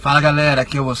Fala galera,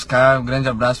 aqui é o Oscar, um grande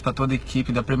abraço para toda a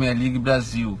equipe da Premier League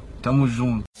Brasil. Tamo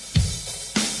junto.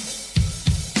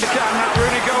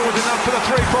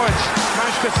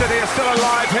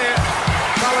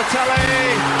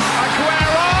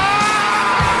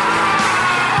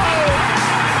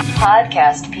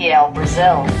 Podcast PL Brasil.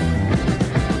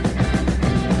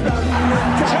 2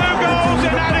 goals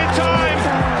in added time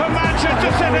for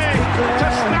Manchester City to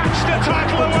snatch the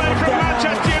title away from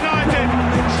Manchester United.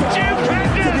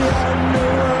 Stupendous!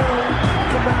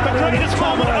 The greatest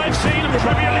moment I've seen in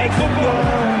Premier League football.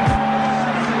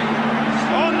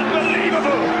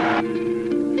 Unbelievable!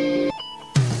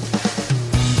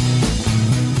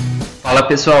 Fala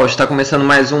pessoal, está começando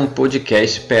mais um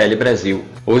podcast PL Brasil.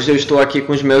 Hoje eu estou aqui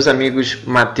com os meus amigos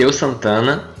Matheus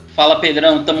Santana. Fala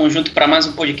Pedrão, tamo junto para mais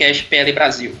um podcast PL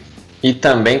Brasil. E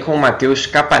também com o Matheus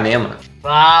Capanema.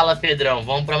 Fala Pedrão,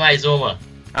 vamos para mais uma.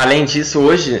 Além disso,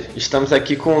 hoje estamos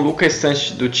aqui com o Lucas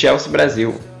Sanches do Chelsea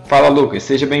Brasil. Fala Lucas,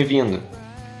 seja bem-vindo.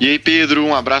 E aí Pedro,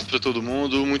 um abraço para todo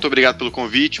mundo, muito obrigado pelo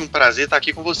convite, um prazer estar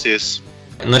aqui com vocês.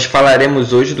 Nós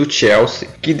falaremos hoje do Chelsea,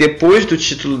 que depois do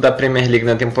título da Premier League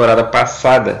na temporada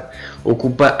passada,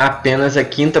 ocupa apenas a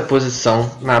 5ª posição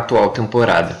na atual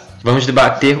temporada. Vamos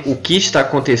debater o que está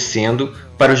acontecendo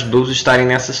para os Blues estarem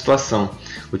nessa situação.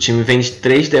 O time vem de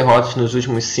 3 derrotas nos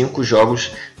últimos 5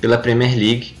 jogos pela Premier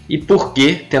League e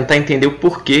tentar entender o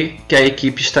porquê que a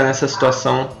equipe está nessa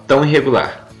situação tão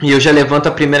irregular. E eu já levanto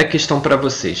a primeira questão para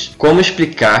vocês. Como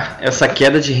explicar essa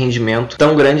queda de rendimento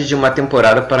tão grande de uma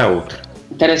temporada para outra?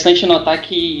 Interessante notar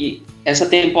que essa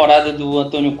temporada do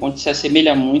Antônio Conte se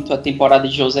assemelha muito à temporada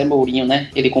de José Mourinho, né?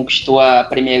 Ele conquistou a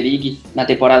Premier League na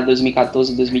temporada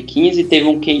 2014 e 2015 e teve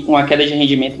uma queda de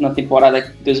rendimento na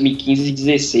temporada 2015 e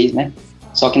 2016, né?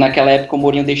 Só que naquela época o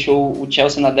Mourinho deixou o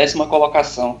Chelsea na 10ª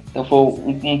colocação. Então foi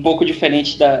um pouco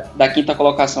diferente da 5ª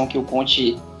colocação que o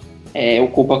Conte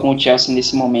ocupa com o Chelsea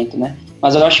nesse momento, né?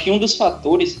 Mas eu acho que um dos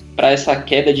fatores para essa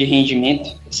queda de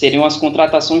rendimento seriam as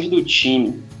contratações do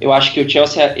time. Eu acho que o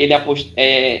Chelsea ele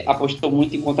apostou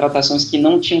muito em contratações que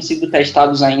não tinham sido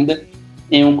testados ainda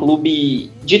em um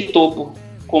clube de topo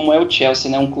como é o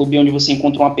Chelsea, né? Um clube onde você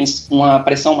encontra uma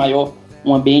pressão maior,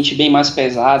 um ambiente bem mais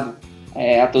pesado.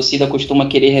 A torcida costuma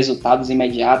querer resultados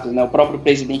imediatos, né? O próprio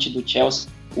presidente do Chelsea,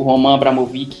 o Roman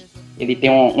Abramovich, ele tem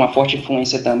uma forte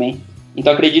influência também.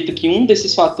 Então acredito que um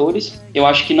desses fatores, eu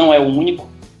acho que não é o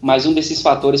único, mas um desses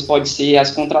fatores pode ser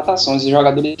as contratações. Os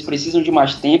jogadores precisam de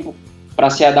mais tempo para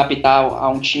se adaptar a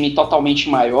um time totalmente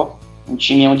maior, um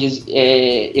time onde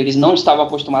eles não estavam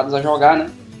acostumados a jogar, né?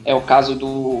 É o caso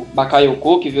do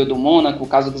Bakayoko, que veio do Mônaco, o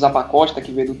caso do Zappacosta,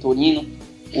 que veio do Torino,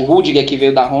 o Rudiger, que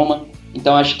veio da Roma.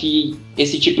 Então acho que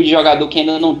esse tipo de jogador que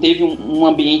ainda não teve um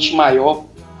ambiente maior,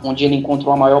 onde ele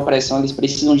encontrou a maior pressão, eles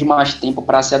precisam de mais tempo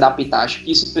para se adaptar. Acho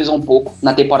que isso pesou um pouco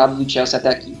na temporada do Chelsea até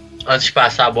aqui. Antes de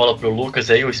passar a bola pro Lucas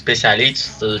aí, o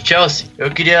especialista do Chelsea, eu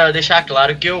queria deixar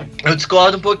claro que eu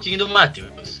discordo um pouquinho do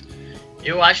Matheus.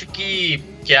 Eu acho que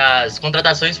as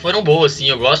contratações foram boas, sim.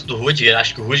 Eu gosto do Rudiger,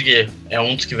 acho que o Rudiger é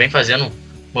um dos que vem fazendo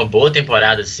uma boa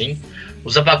temporada, sim. O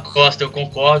Zappacosta eu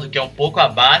concordo que é um pouco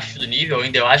abaixo do nível,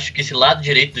 ainda eu acho que esse lado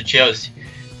direito do Chelsea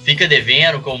fica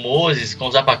devendo, com o Moses, com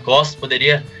o Zappacosta,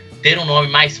 poderia ter um nome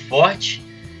mais forte,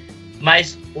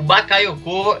 mas o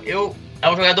Bakayoko é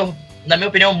um jogador, na minha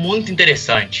opinião, muito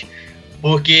interessante,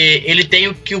 porque ele tem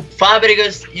o que o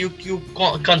Fábregas e o que o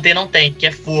Kanté não tem, que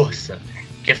é força,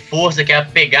 que é a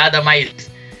pegada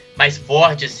mais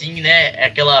forte, assim, né,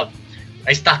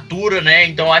 a estatura, né,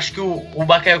 então acho que o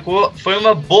Bakayoko foi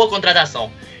uma boa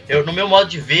contratação. No meu modo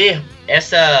de ver,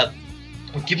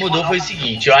 o que mudou foi o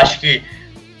seguinte, eu acho que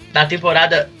na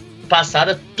temporada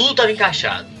passada tudo estava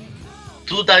encaixado,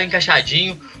 tudo estava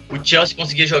encaixadinho, o Chelsea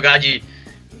conseguia jogar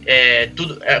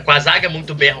com a zaga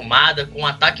muito bem arrumada, com um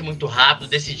ataque muito rápido,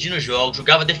 decidindo o jogo,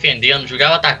 jogava defendendo,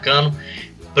 jogava atacando,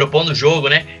 propondo o jogo,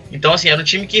 né? Então assim, era um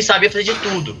time que sabia fazer de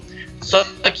tudo. Só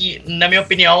que, na minha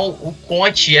opinião, o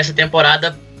Conte essa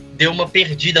temporada deu uma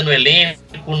perdida no elenco,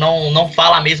 não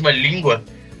fala a mesma língua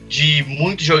de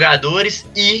muitos jogadores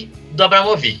e do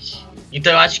Abramovich.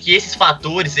 Então eu acho que esses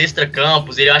fatores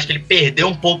extra-campos, eu acho que ele perdeu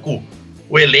um pouco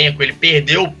o elenco, ele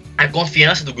perdeu a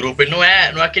confiança do grupo. Ele não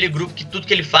é aquele grupo que tudo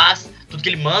que ele faz, tudo que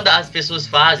ele manda as pessoas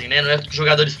fazem, né? Não é tudo que os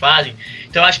jogadores fazem.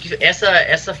 Então eu acho que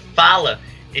essa fala,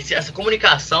 essa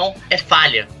comunicação é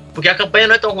falha. Porque a campanha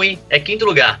não é tão ruim, é 5º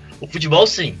lugar. O futebol,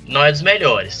 sim, não é dos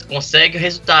melhores. Consegue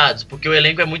resultados, porque o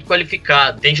elenco é muito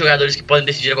qualificado. Tem jogadores que podem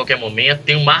decidir a qualquer momento.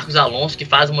 Tem o Marcos Alonso, que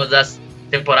faz uma das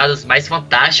temporadas mais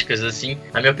fantásticas, assim,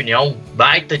 na minha opinião,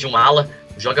 baita de um ala,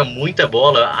 joga muita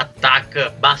bola,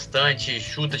 ataca bastante,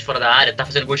 chuta de fora da área, tá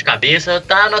fazendo gol de cabeça,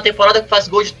 tá na temporada que faz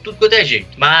gol de tudo quanto é jeito.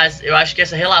 Mas eu acho que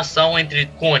essa relação entre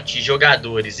Conte,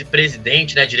 jogadores e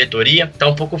presidente, né, diretoria, tá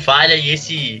um pouco falha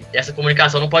e essa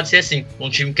comunicação não pode ser assim, um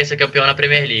time que quer ser campeão na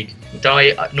Premier League. Então,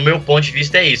 no meu ponto de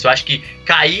vista, é isso. Eu acho que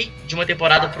cair de uma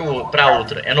temporada pra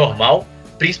outra é normal,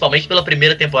 principalmente pela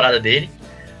primeira temporada dele,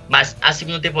 mas a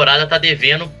segunda temporada tá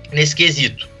devendo nesse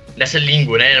quesito, nessa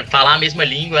língua, né? Falar a mesma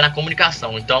língua na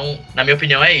comunicação. Então, na minha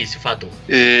opinião, é esse o fator.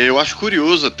 Eu acho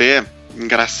curioso até,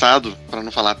 engraçado, para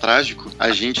não falar trágico,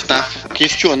 a gente tá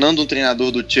questionando um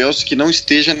treinador do Chelsea que não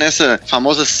esteja nessa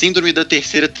famosa síndrome da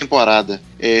terceira temporada.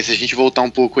 Se a gente voltar um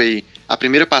pouco aí, a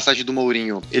primeira passagem do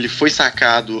Mourinho, ele foi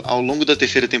sacado ao longo da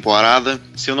terceira temporada.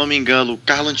 Se eu não me engano,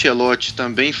 Carlo Ancelotti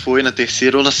também foi na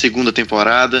terceira ou na segunda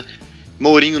temporada.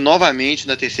 Mourinho novamente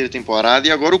na terceira temporada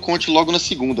e agora o Conte logo na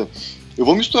segunda. Eu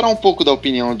vou misturar um pouco da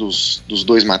opinião dos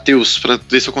dois Matheus para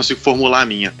ver se eu consigo formular a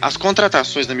minha. As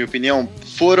contratações, na minha opinião,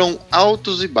 foram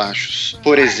altos e baixos.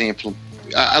 Por exemplo,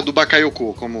 a do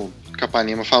Bakayoko, como o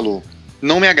Capanema falou,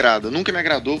 não me agrada, nunca me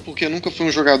agradou, porque nunca foi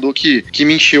um jogador que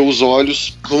me encheu os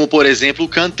olhos, como por exemplo o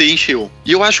Kanté encheu.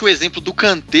 E eu acho o exemplo do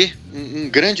Kanté um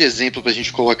grande exemplo pra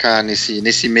gente colocar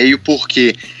nesse meio,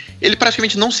 porque ele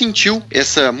praticamente não sentiu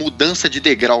essa mudança de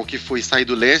degrau que foi sair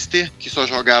do Leicester, que só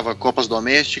jogava Copas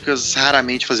Domésticas,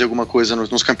 raramente fazia alguma coisa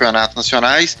nos campeonatos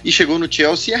nacionais, e chegou no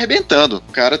Chelsea arrebentando.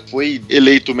 O cara foi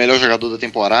eleito o melhor jogador da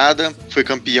temporada, foi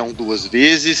campeão 2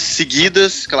 vezes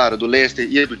seguidas, claro, do Leicester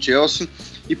e do Chelsea,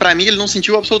 e pra mim ele não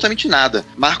sentiu absolutamente nada.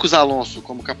 Marcos Alonso,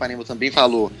 como o Capanema também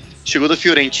falou, chegou da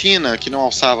Fiorentina, que não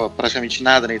alçava praticamente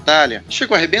nada na Itália,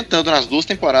 chegou arrebentando nas 2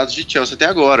 temporadas de Chelsea até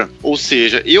agora. Ou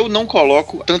seja, eu não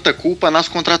coloco tanta culpa nas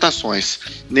contratações.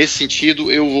 Nesse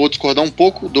sentido, eu vou discordar um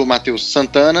pouco do Matheus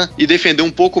Santana e defender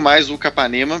um pouco mais o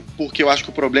Capanema, porque eu acho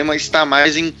que o problema está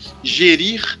mais em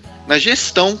na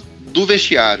gestão do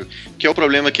vestiário, que é o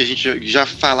problema que a gente já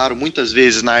falaram muitas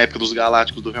vezes na época dos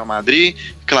Galácticos do Real Madrid.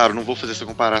 Claro, não vou fazer essa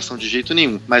comparação de jeito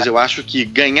nenhum, mas eu acho que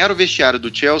ganhar o vestiário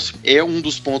do Chelsea é um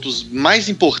dos pontos mais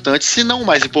importantes, se não o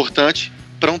mais importante,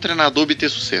 para um treinador obter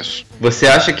sucesso. Você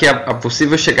acha que a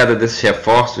possível chegada desses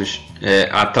reforços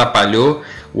atrapalhou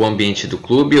o ambiente do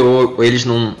clube, ou eles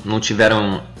não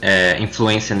tiveram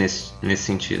influência nesse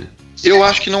sentido? Eu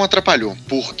acho que não atrapalhou,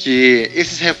 porque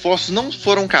esses reforços não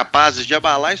foram capazes de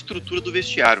abalar a estrutura do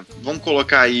vestiário. Vamos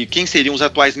colocar aí quem seriam os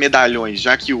atuais medalhões,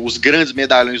 já que os grandes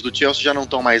medalhões do Chelsea já não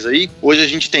estão mais aí. Hoje a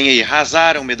gente tem aí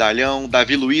Hazard um medalhão,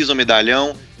 Davi Luiz um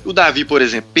medalhão. O Davi, por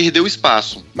exemplo, perdeu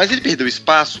espaço. Mas ele perdeu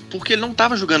espaço porque ele não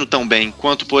estava jogando tão bem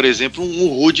quanto, por exemplo, um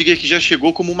Rudiger, que já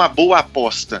chegou como uma boa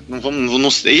aposta.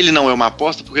 Ele não é uma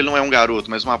aposta porque ele não é um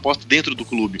garoto, mas uma aposta dentro do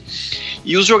clube.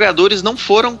 E os jogadores não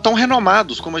foram tão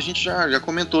renomados, como a gente já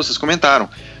comentou, vocês comentaram.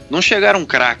 Não chegaram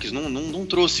craques, não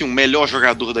trouxe um melhor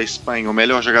jogador da Espanha, o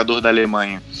melhor jogador da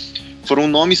Alemanha. Foram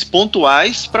nomes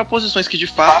pontuais para posições que de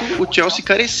fato o Chelsea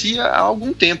carecia há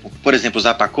algum tempo. Por exemplo, o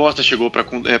Zappa Costa chegou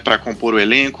para compor o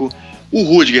elenco. O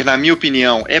Rudiger, na minha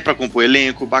opinião, é para compor o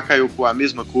elenco. O Bakayoko, a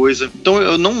mesma coisa. Então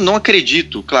eu não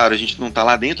acredito, claro, a gente não está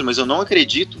lá dentro, mas eu não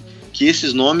acredito que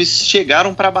esses nomes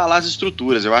chegaram para abalar as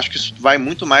estruturas. Eu acho que isso vai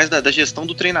muito mais da gestão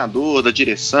do treinador, da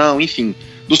direção, enfim,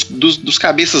 dos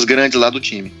cabeças grandes lá do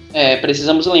time.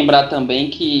 Precisamos lembrar também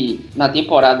que na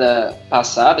temporada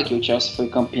passada, que o Chelsea foi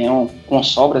campeão com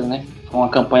sobras, né? Foi uma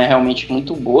campanha realmente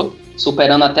muito boa,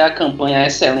 superando até a campanha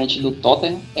excelente do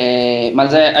Tottenham.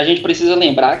 Mas a gente precisa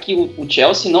lembrar que o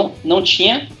Chelsea não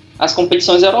tinha as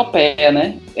competições europeias,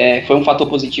 né? Foi um fator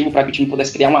positivo para que o time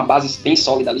pudesse criar uma base bem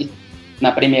sólida ali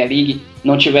na Premier League,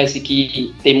 não tivesse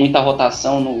que ter muita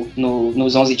rotação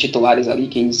nos 11 titulares ali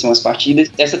que iniciam as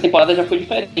partidas. Essa temporada já foi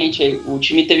diferente, o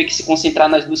time teve que se concentrar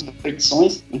nas 2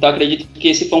 competições, então acredito que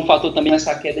esse foi um fator também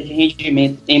nessa queda de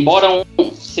rendimento. Embora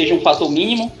seja um fator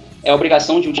mínimo, é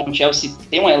obrigação de um Chelsea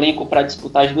ter um elenco para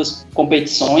disputar as 2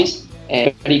 competições,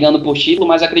 brigando por título,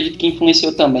 mas acredito que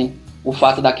influenciou também o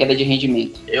fato da queda de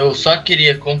rendimento. Eu só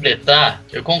queria completar,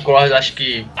 eu concordo, acho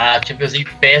que a Champions League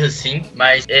pesa sim,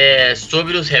 mas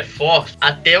sobre os reforços,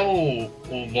 até o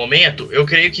momento, eu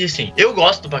creio que sim. Eu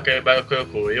gosto do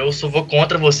Bakayoko, eu só vou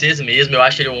contra vocês mesmo, eu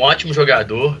acho ele um ótimo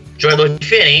jogador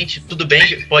diferente, tudo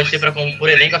bem, pode ter para compor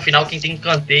elenco, afinal quem tem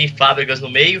Kanté e Fábricas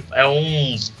no meio, é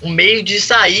um meio de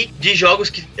sair de jogos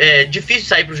que é difícil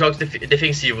sair para os jogos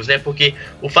defensivos, né, porque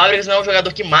o Fábricas não é um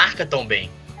jogador que marca tão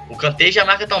bem. O Kanté já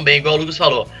marca tão bem, igual o Lucas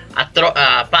falou.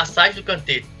 A passagem do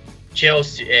Kanté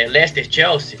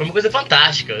Leicester-Chelsea, foi uma coisa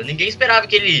fantástica. Ninguém esperava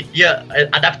que ele ia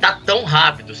adaptar tão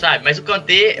rápido, sabe? Mas o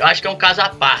Kanté, eu acho que é um caso à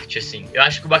parte, assim. Eu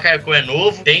acho que o Bakayoko é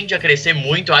novo, tende a crescer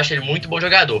muito, eu acho ele muito bom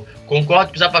jogador.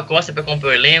 Concordo que o Zappacosta para comprar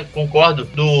o elenco, concordo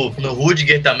no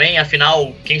Rudiger também,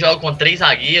 afinal, quem joga com 3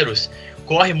 zagueiros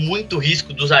corre muito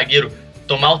risco do zagueiro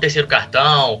tomar o terceiro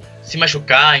cartão, se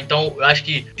machucar. Então eu acho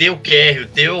que ter o Kerr,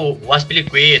 ter o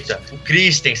Aspilicueta, o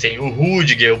Christensen, o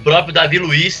Rudiger, o próprio Davi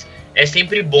Luiz é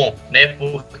sempre bom, né?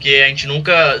 Porque a gente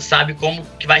nunca sabe como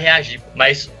que vai reagir.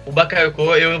 Mas o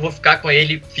Bakayoko, eu vou ficar com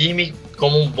ele firme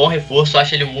como um bom reforço. Eu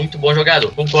acho ele muito bom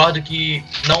jogador. Concordo que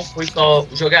não foi só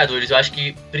os jogadores, eu acho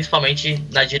que principalmente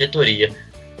na diretoria.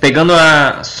 Pegando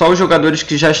só os jogadores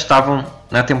que já estavam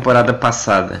na temporada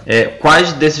passada,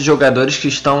 quais desses jogadores que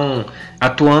estão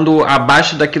atuando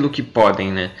abaixo daquilo que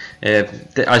podem, né?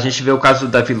 A gente vê o caso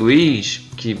do Davi Luiz,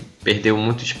 que perdeu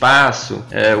muito espaço,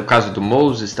 o caso do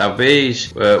Moses,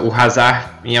 talvez, o Hazard,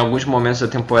 em alguns momentos da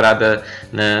temporada,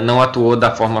 né, não atuou da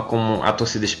forma como a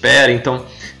torcida espera. Então,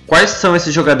 quais são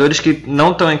esses jogadores que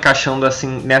não estão encaixando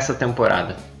assim nessa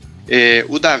temporada?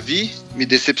 O Davi me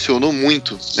decepcionou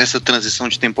muito nessa transição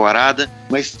de temporada,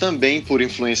 mas também por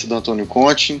influência do Antônio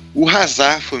Conte. O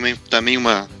Hazard foi também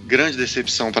uma grande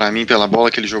decepção para mim pela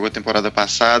bola que ele jogou a temporada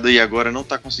passada e agora não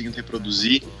está conseguindo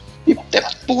reproduzir. E até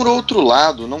por outro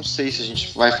lado, não sei se a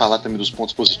gente vai falar também dos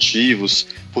pontos positivos,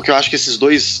 porque eu acho que esses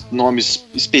dois nomes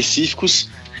específicos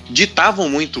ditavam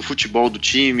muito o futebol do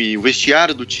time, o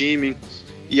vestiário do time,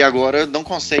 e agora não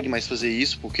consegue mais fazer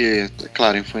isso, porque, é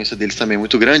claro, a influência deles também é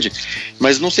muito grande,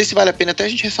 mas não sei se vale a pena até a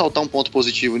gente ressaltar um ponto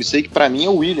positivo nisso aí, que pra mim é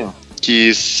o William,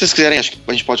 que se vocês quiserem, acho que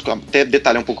a gente pode até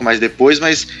detalhar um pouco mais depois,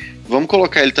 mas vamos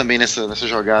colocar ele também nessa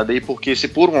jogada aí, porque se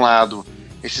por um lado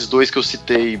esses dois que eu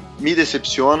citei me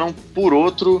decepcionam, por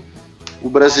outro, o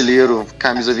brasileiro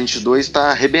camisa 22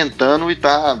 tá arrebentando e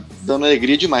tá dando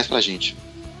alegria demais pra gente.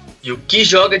 E o que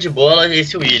joga de bola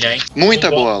esse William, hein? Muita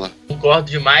bola.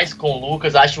 Concordo demais com o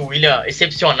Lucas, acho o William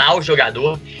excepcional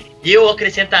jogador. E eu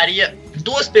acrescentaria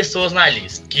 2 pessoas na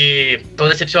lista que estão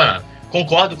decepcionando.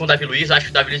 Concordo com o Davi Luiz, acho que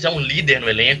o Davi Luiz é um líder no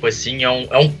elenco, assim, é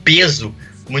um peso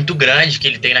muito grande que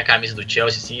ele tem na camisa do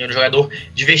Chelsea, assim, é um jogador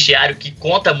de vestiário que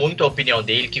conta muito a opinião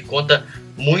dele, que conta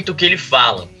muito o que ele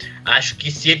fala. Acho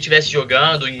que se ele estivesse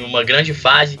jogando em uma grande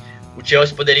fase, o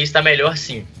Chelsea poderia estar melhor,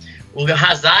 sim. O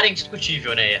Hazard é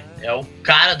indiscutível, né? É o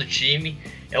cara do time,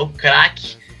 é o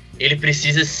craque. Ele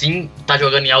precisa sim estar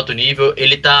jogando em alto nível.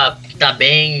 Ele tá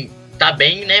bem,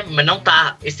 né? Mas não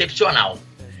tá excepcional.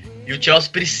 E o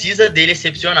Chelsea precisa dele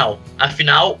excepcional.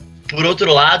 Afinal, por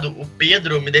outro lado, o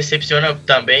Pedro me decepciona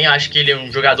também. Acho que ele é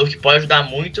um jogador que pode ajudar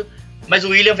muito, mas o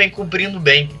William vem cumprindo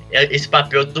bem esse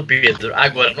papel do Pedro.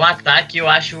 Agora, no ataque, eu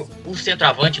acho o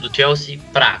centroavante do Chelsea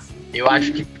fraco. Eu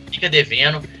acho que fica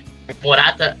devendo.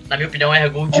 Morata, na minha opinião, erra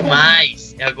gol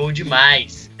demais.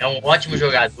 É um ótimo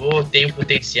jogador, tem um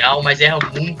potencial, mas erra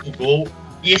muito gol.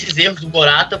 E esses erros do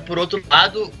Morata, por outro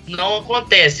lado, não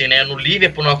acontecem, né? No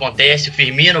Liverpool não acontece, o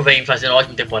Firmino vem fazendo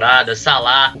ótima temporada,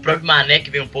 Salah, o próprio Mané, que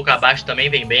vem um pouco abaixo, também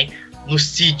vem bem. No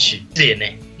City,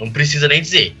 né? Não precisa nem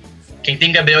dizer. Quem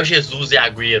tem Gabriel Jesus e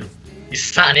Agüero, e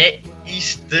Sané e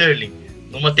Sterling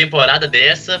numa temporada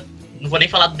dessa... Não vou nem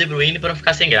falar do De Bruyne para não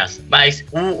ficar sem graça. Mas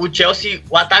o Chelsea,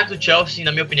 o ataque do Chelsea,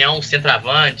 na minha opinião, os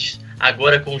centroavantes,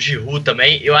 agora com o Giroud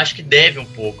também, eu acho que deve um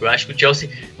pouco. Eu acho que o Chelsea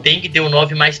tem que ter um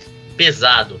 9 mais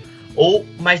pesado, ou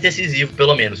mais decisivo,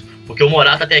 pelo menos. Porque o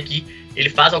Morata até aqui, ele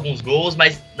faz alguns gols,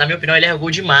 mas na minha opinião ele erra gol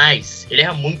demais. Ele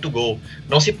erra muito gol.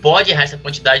 Não se pode errar essa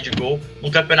quantidade de gol num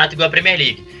campeonato igual a Premier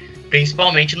League.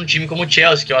 Principalmente num time como o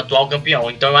Chelsea, que é o atual campeão.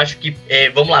 Então eu acho que,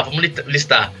 vamos lá, vamos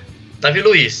listar. Davi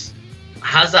Luiz,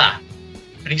 Hazard,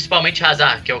 principalmente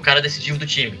Hazard, que é o cara decisivo do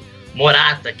time.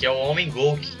 Morata, que é o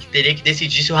homem-gol que teria que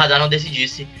decidir se o Hazard não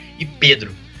decidisse. E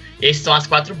Pedro. Esses são as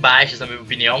 4 baixas, na minha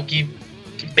opinião, que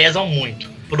pesam muito.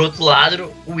 Por outro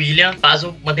lado, o William faz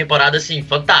uma temporada assim,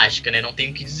 fantástica, né? Não tenho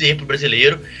o que dizer pro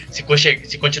brasileiro.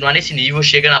 Se continuar nesse nível,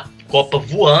 chega na Copa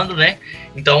voando, né?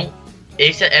 Então,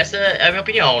 essa é a minha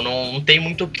opinião. Não tem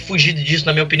muito o que fugir disso,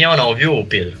 na minha opinião, não, viu,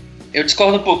 Pedro? Eu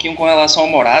discordo um pouquinho com relação ao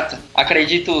Morata.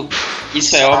 Acredito,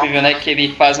 isso é óbvio, né, que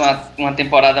ele faz uma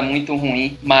temporada muito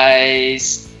ruim,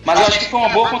 mas eu acho que foi uma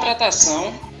boa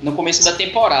contratação no começo da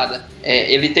temporada.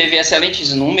 Ele teve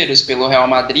excelentes números pelo Real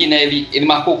Madrid, né? Ele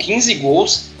marcou 15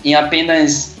 gols em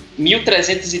apenas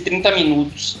 1.330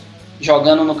 minutos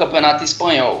jogando no Campeonato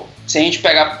Espanhol. Se a gente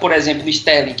pegar, por exemplo, o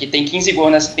Sterling, que tem 15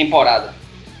 gols nessa temporada,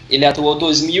 ele atuou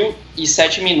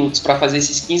 2.007 minutos para fazer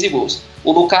esses 15 gols.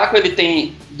 O Lukaku, ele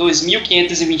tem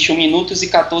 2.521 minutos e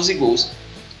 14 gols.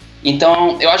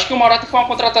 Então, eu acho que o Morata foi uma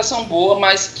contratação boa,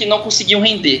 mas que não conseguiu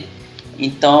render.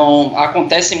 Então,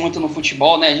 acontece muito no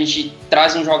futebol, né? A gente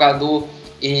traz um jogador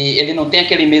e ele não tem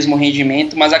aquele mesmo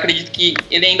rendimento, mas acredito que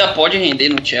ele ainda pode render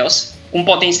no Chelsea. Um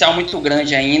potencial muito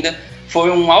grande ainda. Foi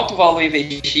um alto valor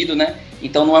investido, né?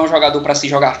 Então não é um jogador para se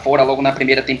jogar fora logo na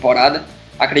primeira temporada.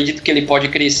 Acredito que ele pode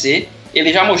crescer.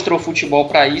 Ele já mostrou futebol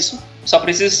para isso. Só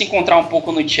precisa se encontrar um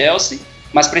pouco no Chelsea,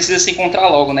 mas precisa se encontrar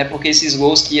logo, né? Porque esses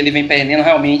gols que ele vem perdendo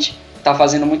realmente tá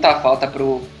fazendo muita falta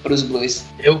pros Blues.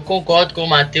 Eu concordo com o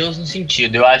Matheus no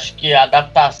sentido, eu acho que a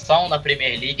adaptação na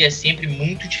Premier League é sempre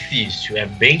muito difícil, é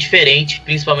bem diferente,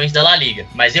 principalmente da La Liga,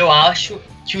 mas eu acho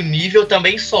que o nível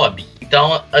também sobe.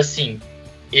 Então, assim,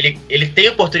 ele tem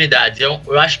oportunidades,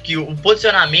 eu acho que o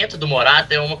posicionamento do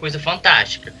Morata é uma coisa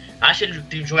fantástica. Acho ele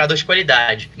um jogador de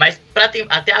qualidade. Mas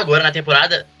até agora na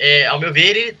temporada, ao meu ver,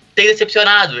 ele tem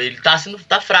decepcionado. Ele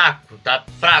tá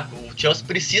fraco. O Chelsea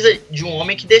precisa de um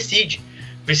homem que decide.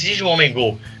 Precisa de um homem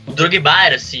gol. O Drogba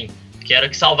era assim, que era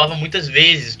que salvava muitas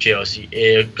vezes o Chelsea.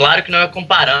 Claro que não é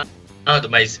comparando,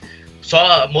 mas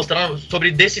só mostrando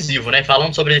sobre decisivo, né?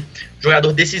 Falando sobre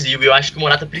jogador decisivo. Eu acho que o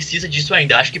Morata precisa disso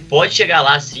ainda. Acho que pode chegar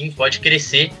lá sim, pode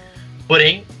crescer.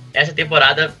 Porém, essa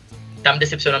temporada tá me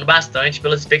decepcionando bastante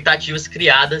pelas expectativas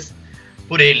criadas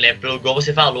por ele, né? Pelo igual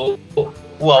você falou,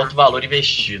 o alto valor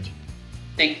investido.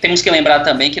 Temos que lembrar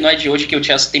também que não é de hoje que o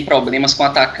Chelsea tem problemas com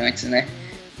atacantes, né?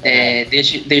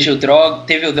 Desde teve o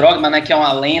Drogba, né, que é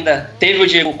uma lenda, teve o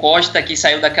Diego Costa, que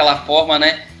saiu daquela forma,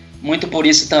 né? Muito por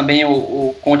isso também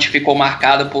o Conte ficou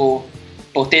marcado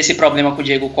por ter esse problema com o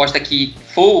Diego Costa, que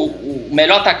foi o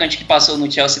melhor atacante que passou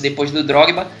no Chelsea depois do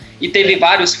Drogba, e teve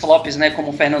vários flops, né,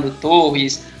 como o Fernando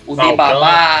Torres, o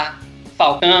Dybala,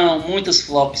 Falcão, muitos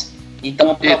flops.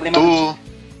 Então o problema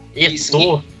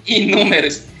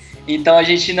inúmeros. Então a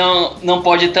gente não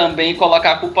pode também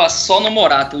colocar a culpa só no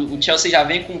Morata. O Chelsea já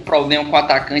vem com um problema com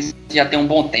atacantes já tem um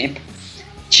bom tempo.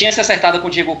 Tinha se acertado com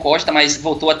o Diego Costa, mas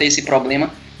voltou a ter esse problema.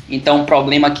 Então um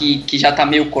problema que já está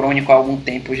meio crônico há algum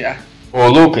tempo já. Ô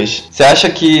Lucas, você acha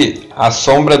que a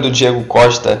sombra do Diego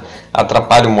Costa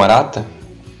atrapalha o Morata?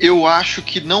 Eu acho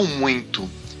que não muito,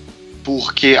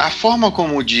 porque a forma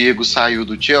como o Diego saiu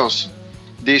do Chelsea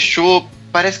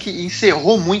parece que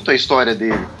encerrou muito a história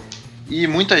dele. E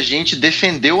muita gente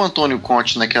defendeu o Antônio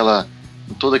Conte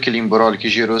todo aquele imbróglio que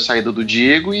gerou a saída do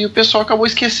Diego, e o pessoal acabou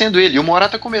esquecendo ele. E o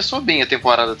Morata começou bem a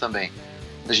temporada também.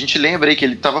 A gente lembra aí que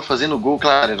ele estava fazendo gol,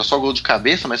 claro, era só gol de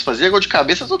cabeça, mas fazia gol de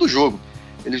cabeça todo jogo.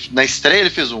 Na estreia ele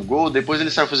fez um gol, depois ele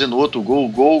saiu fazendo outro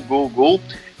gol.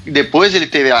 E depois ele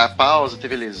teve a pausa,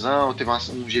 teve lesão, teve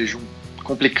um jejum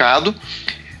complicado.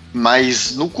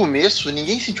 Mas no começo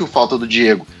ninguém sentiu falta do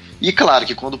Diego. E claro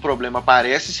que quando o problema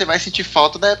aparece, você vai sentir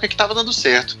falta da época que estava dando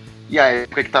certo. E a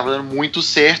época que estava dando muito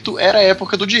certo era a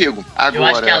época do Diego. Agora, eu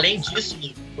acho que além disso,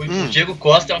 o Diego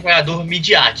Costa é um jogador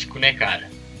midiático, né, cara?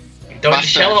 Então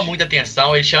bastante. Ele chama muita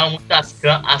atenção, ele chama muito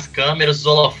as câmeras, os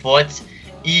holofotes.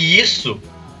 E isso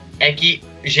é que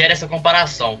gera essa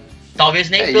comparação. Talvez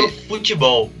nem pelo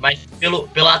futebol, mas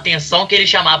pela atenção que ele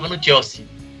chamava no Chelsea.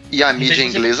 E a mídia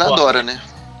inglesa adora, né?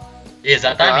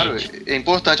 Exatamente. Claro, é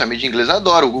importante, a mídia inglesa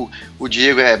adora. O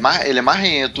Diego ele é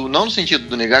marrento, não no sentido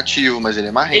do negativo, mas ele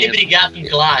é marrento. Ele brigava em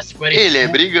clássico. Ele é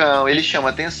brigão, ele chama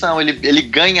atenção, ele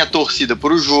ganha a torcida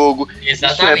pro jogo.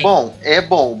 Exatamente. Isso é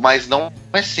bom, mas não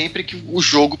é sempre que o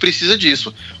jogo precisa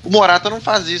disso. O Morata não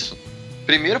faz isso.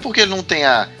 Primeiro porque ele não tem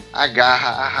a garra,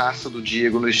 a raça do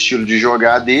Diego no estilo de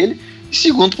jogar dele. E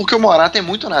segundo porque o Morata é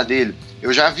muito na dele.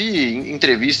 Eu já vi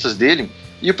entrevistas dele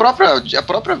e a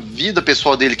própria vida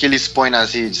pessoal dele que ele expõe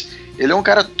nas redes. Ele é um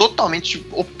cara totalmente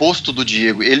oposto do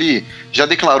Diego. Ele já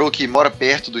declarou que mora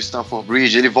perto do Stamford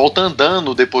Bridge, ele volta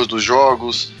andando depois dos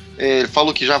jogos. Ele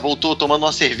falou que já voltou tomando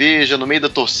uma cerveja no meio da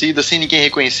torcida sem ninguém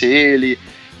reconhecer ele.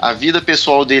 A vida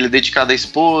pessoal dele é dedicada à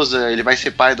esposa, ele vai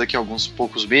ser pai daqui a alguns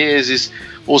poucos meses.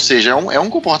 Ou seja, é um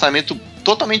comportamento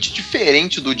totalmente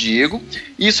diferente do Diego,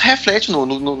 e isso reflete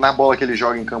na bola que ele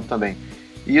joga em campo também.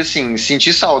 E assim,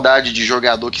 sentir saudade de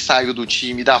jogador que saiu do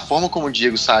time da forma como o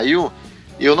Diego saiu,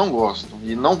 eu não gosto.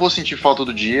 E não vou sentir falta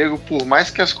do Diego, por mais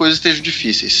que as coisas estejam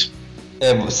difíceis.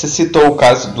 Você citou o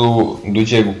caso do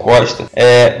Diego Costa.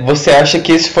 Você acha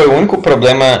que esse foi o único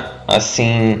problema,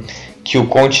 assim, que o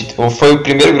Conte, ou foi o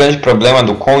primeiro grande problema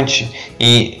do Conte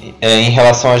em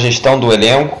relação à gestão do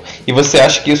elenco? E você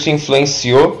acha que isso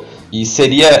influenciou? E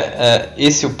seria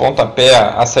esse o pontapé,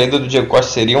 a saída do Diego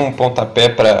Costa seria um pontapé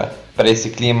para esse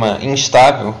clima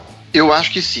instável? Eu acho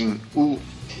que sim.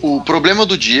 O problema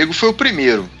do Diego foi o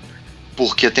primeiro,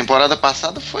 porque a temporada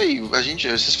passada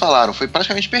vocês falaram, foi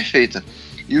praticamente perfeita.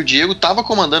 E o Diego estava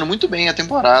comandando muito bem a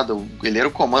temporada. Ele era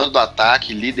o comando do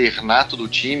ataque, líder nato do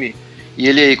time. E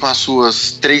ele aí com as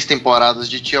suas 3 temporadas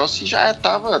de Chelsea já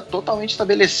estava totalmente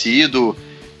estabelecido,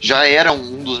 já era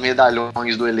um dos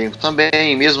medalhões do elenco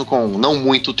também, mesmo com não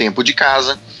muito tempo de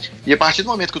casa. E a partir do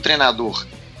momento que o treinador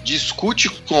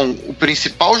discute com o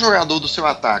principal jogador do seu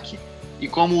ataque, e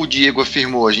como o Diego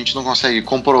afirmou, a gente não consegue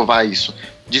comprovar isso,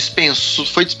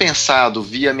 foi dispensado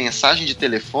via mensagem de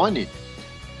telefone,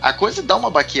 a coisa dá uma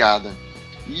baqueada.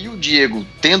 E o Diego,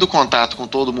 tendo contato com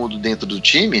todo mundo dentro do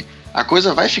time, a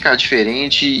coisa vai ficar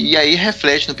diferente, e aí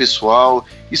reflete no pessoal.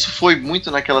 Isso foi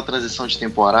muito naquela transição de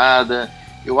temporada.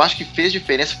 Eu acho que fez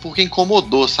diferença porque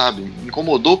incomodou, sabe?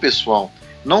 Incomodou o pessoal.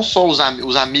 Não só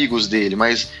os amigos dele,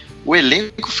 mas o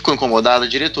elenco ficou incomodado, a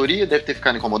diretoria deve ter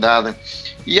ficado incomodada.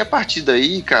 E a partir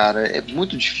daí, cara, é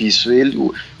muito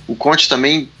difícil. O Conte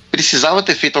também precisava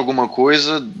ter feito alguma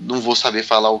coisa, não vou saber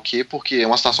falar o que, porque é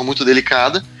uma situação muito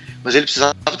delicada, mas ele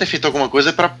precisava ter feito alguma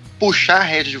coisa para puxar a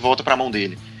rédea de volta para a mão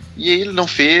dele. E ele não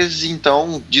fez,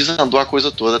 então desandou a coisa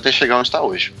toda até chegar onde está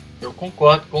hoje. Eu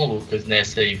concordo com o Lucas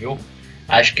nessa aí, viu?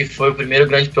 Acho que foi o primeiro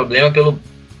grande problema pelo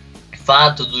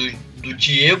fato do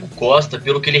Diego Costa,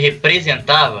 pelo que ele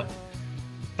representava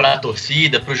para a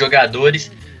torcida, para os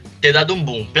jogadores, ter dado um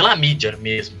boom, pela mídia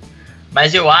mesmo.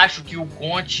 Mas eu acho que o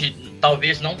Conte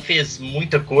talvez não fez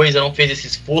muita coisa, não fez esse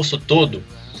esforço todo,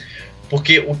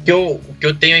 porque o que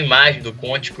eu tenho a imagem do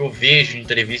Conte, o que eu vejo em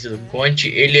entrevista do Conte,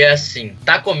 ele é assim,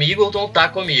 tá comigo ou não tá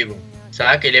comigo,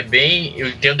 saca? Ele é bem, eu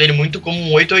entendo ele muito como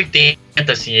um 880,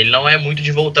 assim, ele não é muito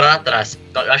de voltar atrás.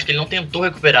 Eu acho que ele não tentou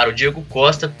recuperar o Diego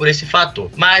Costa por esse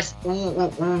fator. Mas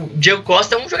o Diego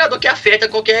Costa é um jogador que afeta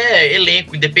qualquer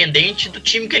elenco, independente do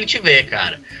time que ele tiver,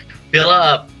 cara.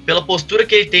 Pela postura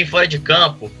que ele tem fora de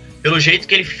campo, pelo jeito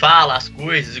que ele fala as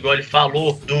coisas, igual ele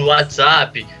falou do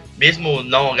WhatsApp, mesmo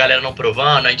não, a galera não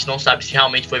provando, a gente não sabe se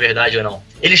realmente foi verdade ou não.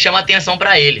 Ele chama atenção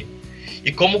pra ele.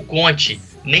 E como o Conte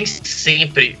nem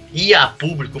sempre ia a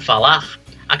público falar,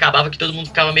 acabava que todo mundo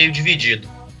ficava meio dividido.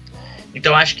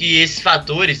 Então acho que esses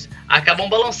fatores acabam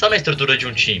balançando a estrutura de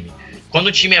um time. Quando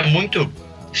o time é muito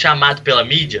chamado pela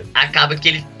mídia, acaba que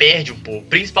ele perde um pouco,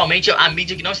 principalmente a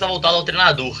mídia que não está voltada ao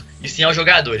treinador, e sim aos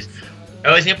jogadores.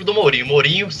 É o exemplo do Mourinho. O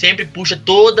Mourinho sempre puxa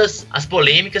todas as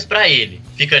polêmicas para ele.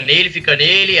 Fica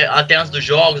nele, até antes dos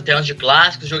jogos, até antes de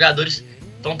clássicos, os jogadores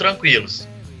estão tranquilos.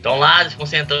 Estão lá, se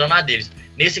concentrando na deles.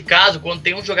 Nesse caso, quando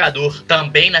tem um jogador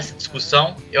também nessa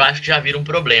discussão, eu acho que já vira um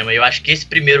problema. Eu acho que esse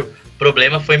primeiro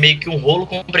problema foi meio que um rolo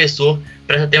compressor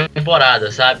para essa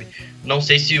temporada, sabe? Não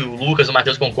sei se o Lucas ou o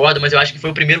Matheus concordam, mas eu acho que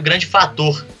foi o primeiro grande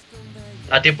fator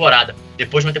da temporada.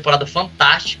 Depois de uma temporada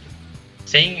fantástica,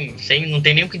 não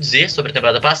tem nem o que dizer sobre a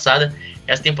temporada passada,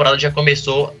 essa temporada já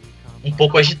começou um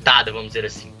pouco agitada, vamos dizer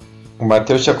assim. O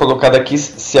Matheus tinha colocado aqui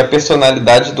se a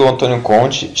personalidade do Antônio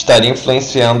Conte estaria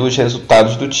influenciando os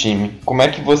resultados do time. Como é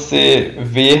que você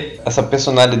vê essa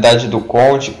personalidade do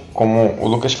Conte, como o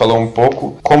Lucas falou um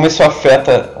pouco, como isso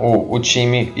afeta o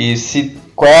time e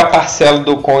qual é a parcela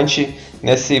do Conte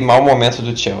nesse mau momento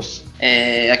do Chelsea?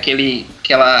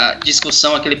 Aquela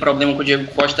discussão, aquele problema que o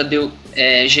Diego Costa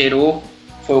gerou,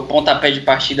 foi o pontapé de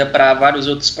partida para vários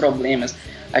outros problemas.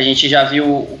 A gente já viu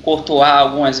o Courtois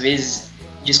algumas vezes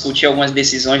discutir algumas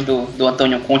decisões do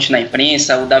Antônio Conte na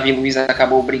imprensa, o Davi Luiz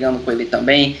acabou brigando com ele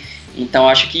também. Então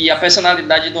acho que a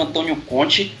personalidade do Antônio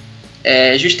Conte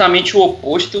é justamente o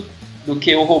oposto do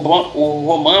que o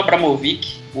Roman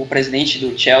Abramovich, o presidente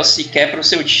do Chelsea, quer para o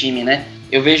seu time, né?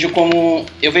 Eu vejo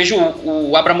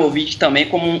o Abramovich também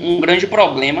como um grande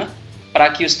problema para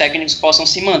que os técnicos possam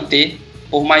se manter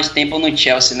por mais tempo no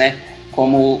Chelsea, né?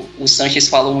 Como o Sanches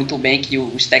falou muito bem, que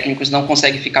os técnicos não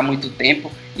conseguem ficar muito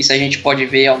tempo. Isso a gente pode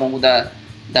ver ao longo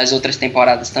das outras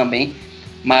temporadas também.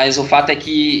 Mas o fato é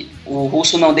que o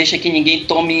russo não deixa que ninguém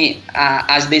tome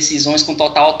as decisões com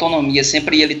total autonomia.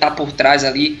 Sempre ele está por trás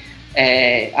ali,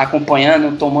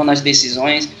 acompanhando, tomando as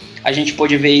decisões. A gente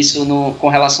pode ver isso com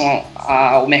relação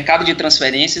ao mercado de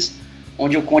transferências,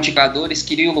 onde o Conte jogadores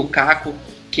queria o Lukaku,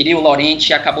 queria o Llorente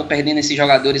e acabou perdendo esses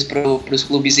jogadores para os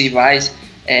clubes rivais,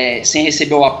 sem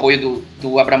receber o apoio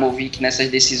do Abramovich nessas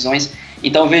decisões.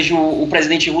 Então eu vejo o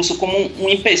presidente russo como um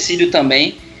empecilho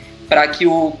também para que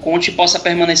o Conte possa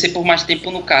permanecer por mais tempo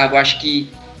no cargo. Acho que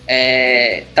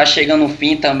está chegando o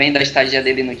fim também da estadia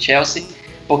dele no Chelsea,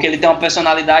 porque ele tem uma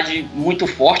personalidade muito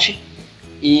forte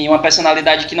e uma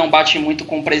personalidade que não bate muito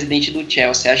com o presidente do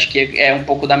Chelsea. Acho que é um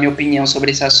pouco da minha opinião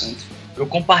sobre esse assunto. Eu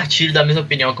compartilho da mesma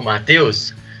opinião que o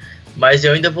Matheus, mas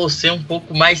eu ainda vou ser um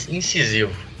pouco mais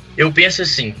incisivo. Eu penso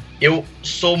assim, eu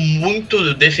sou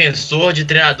muito defensor de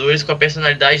treinadores com a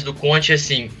personalidade do Conte,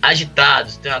 assim,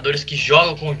 agitados, treinadores que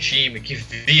jogam com o time, que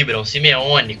vibram,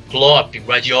 Simeone, Klopp,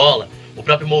 Guardiola, o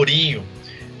próprio Mourinho.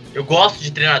 Eu gosto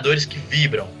de treinadores que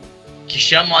vibram, que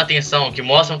chamam a atenção, que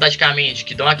mostram taticamente,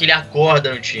 que dão aquele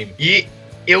acorda no time. E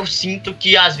eu sinto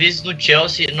que às vezes no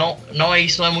Chelsea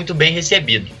isso não é muito bem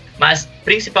recebido. Mas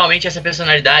principalmente essa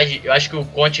personalidade, eu acho que o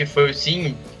Conte foi sim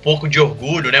um pouco de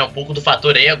orgulho, né? Um pouco do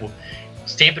fator ego.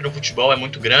 Sempre no futebol é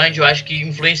muito grande, eu acho que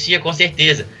influencia com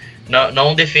certeza.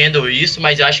 Não defendo isso,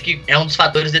 mas eu acho que é um dos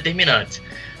fatores determinantes.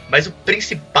 Mas o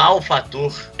principal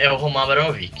fator é o Roman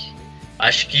Abramovich.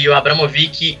 Acho que o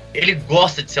Abramovich, ele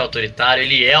gosta de ser autoritário,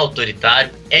 ele é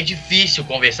autoritário. É difícil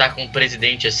conversar com um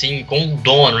presidente assim, com um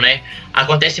dono, né?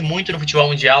 Acontece muito no futebol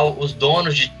mundial, os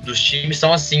donos dos times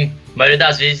são assim. A maioria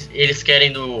das vezes eles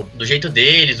querem do jeito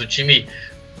deles, o time...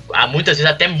 Muitas vezes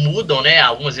até mudam, né?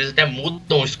 Algumas vezes até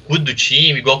mudam o escudo do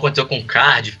time, igual aconteceu com o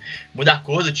Cardiff, muda a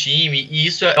cor do time, e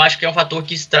isso eu acho que é um fator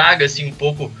que estraga assim, um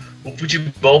pouco o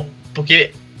futebol,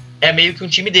 porque é meio que um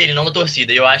time dele, não da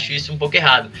torcida, e eu acho isso um pouco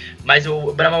errado. Mas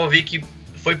o Abramovich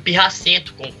foi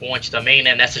pirracento com o Conte também,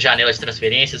 né? Nessa janela de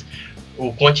transferências.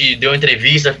 O Conte deu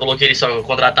entrevista, falou que ele só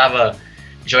contratava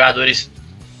jogadores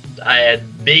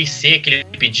B e C que ele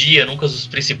pedia, nunca os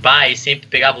principais, sempre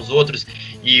pegava os outros.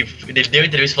 E ele deu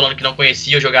entrevista falando que não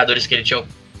conhecia os jogadores que ele tinha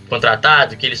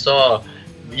contratado, que ele só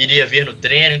iria ver no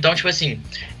treino. Então, tipo assim,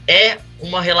 é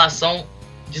uma relação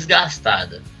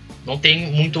desgastada. Não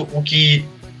tem muito o que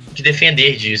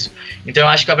defender disso. Então, eu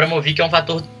acho que o Abramovich é um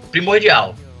fator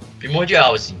primordial,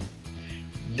 assim.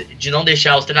 De não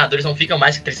deixar, os treinadores não ficam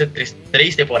mais que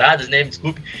três temporadas, né? Me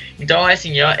desculpe. Então,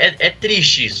 assim, é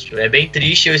triste isso. É bem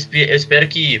triste. Eu espero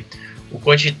que o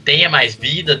Conte tenha mais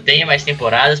vida, tenha mais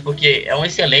temporadas, porque é um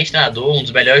excelente treinador, um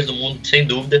dos melhores do mundo, sem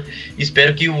dúvida.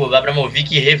 Espero que o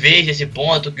Abramovich reveja esse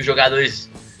ponto, que os jogadores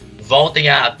voltem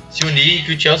a se unir,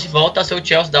 que o Chelsea volta a ser o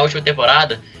Chelsea da última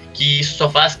temporada, que isso só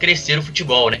faz crescer o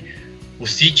futebol, né? O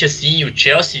City, assim, o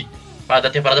Chelsea da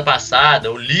temporada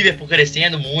passada, o Liverpool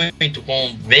crescendo muito,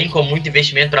 vem com muito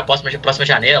investimento para a próxima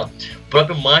janela, o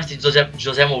próprio Manchester de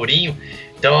José Mourinho.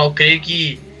 Então eu creio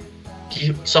que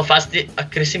só faz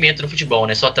crescimento no futebol,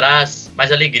 né? Só traz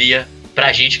mais alegria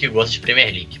pra gente que gosta de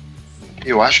Premier League.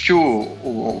 Eu acho que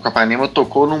o Capanema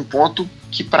tocou num ponto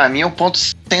que para mim é um ponto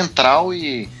central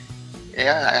e é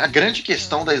a grande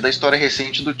questão da história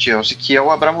recente do Chelsea, que é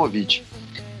o Abramovich.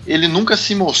 Ele nunca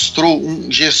se mostrou um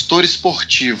gestor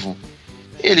esportivo.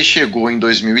 Ele chegou em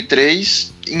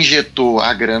 2003, injetou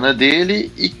a grana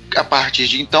dele e a partir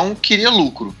de então queria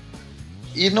lucro.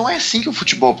 E não é assim que o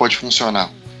futebol pode funcionar.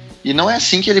 E não é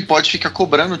assim que ele pode ficar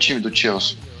cobrando o time do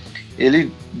Chelsea.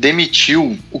 Ele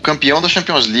demitiu o campeão da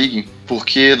Champions League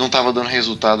porque não estava dando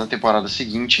resultado na temporada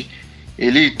seguinte.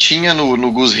 Ele tinha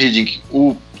no Gus Hiddink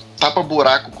o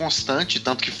tapa-buraco constante,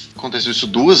 tanto que aconteceu isso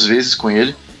 2 vezes com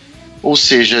ele. Ou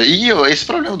seja, e esse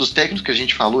problema dos técnicos que a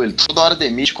gente falou, ele toda hora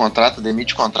demite contrato,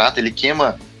 ele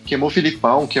queimou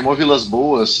Filipão, queimou Vilas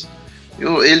Boas.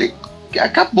 Ele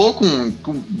acabou com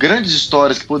grandes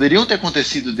histórias que poderiam ter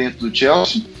acontecido dentro do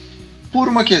Chelsea por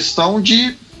uma questão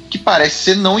de que parece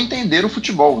ser não entender o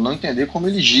futebol, não entender como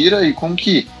ele gira e como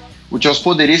que o Chelsea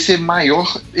poderia ser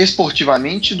maior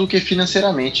esportivamente do que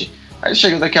financeiramente. Aí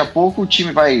chega daqui a pouco, o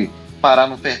time vai parar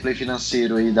no fair play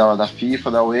financeiro aí da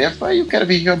FIFA, da UEFA, e eu quero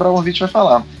ver o que o Abramovich vai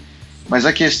falar. Mas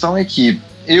a questão é que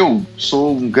eu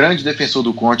sou um grande defensor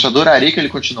do Conte, adoraria que ele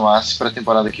continuasse para a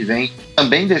temporada que vem.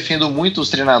 Também defendo muito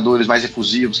os treinadores mais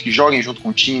efusivos, que joguem junto com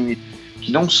o time,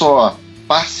 que não só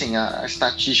passem a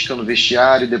estatística no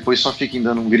vestiário e depois só fiquem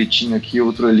dando um gritinho aqui,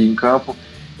 outro ali em campo.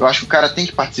 Eu acho que o cara tem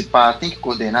que participar, tem que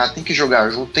coordenar, tem que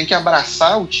jogar junto, tem que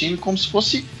abraçar o time como se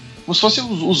fosse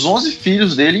os 11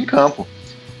 filhos dele em campo.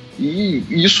 E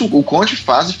isso o Conte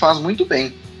faz e faz muito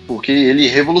bem, porque ele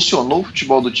revolucionou o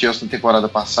futebol do Chelsea na temporada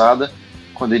passada,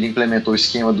 quando ele implementou o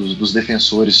esquema dos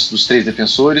defensores, dos 3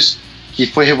 defensores, que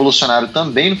foi revolucionário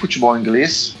também no futebol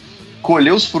inglês,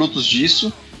 colheu os frutos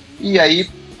disso, e aí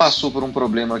passou por um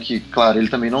problema que, claro, ele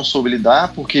também não soube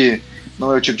lidar, porque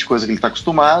não é o tipo de coisa que ele está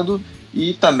acostumado,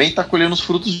 e também está colhendo os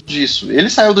frutos disso. Ele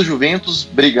saiu do Juventus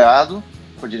brigado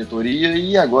com a diretoria,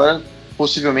 e agora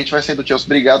possivelmente vai sair do Chelsea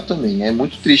brigado também. É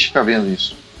muito triste ficar vendo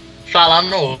isso.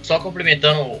 Só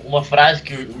complementando uma frase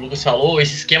que o Lucas falou,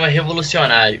 esse esquema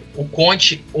revolucionário. O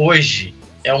Conte hoje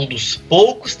é um dos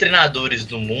poucos treinadores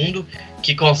do mundo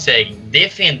que conseguem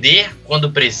defender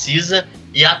quando precisa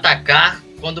e atacar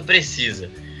quando precisa.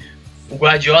 O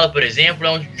Guardiola, por exemplo,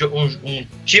 é um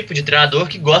tipo de treinador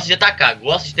que gosta de atacar,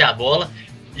 gosta de ter a bola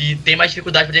e tem mais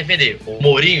dificuldade para defender. O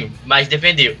Mourinho, mais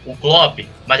defender. O Klopp,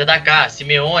 mais atacar.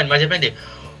 Simeone, mais defender.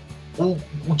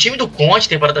 O time do Conte,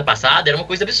 temporada passada, era uma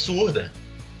coisa absurda.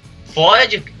 Fora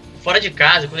de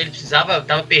casa, quando ele estava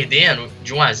perdendo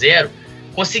de 1-0,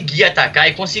 conseguia atacar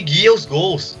e conseguia os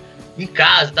gols. em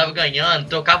casa, tava ganhando,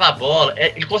 trocava a bola.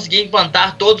 Ele conseguia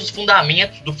implantar todos os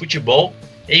fundamentos do futebol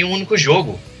em um único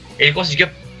jogo. Ele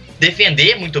conseguia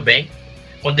defender muito bem,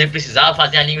 quando ele precisava,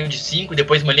 fazer a linha de 5,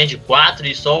 depois uma linha de 4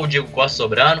 e só o Diego Costa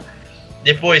sobrando.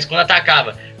 Depois, quando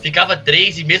atacava, ficava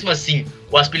 3 e mesmo assim,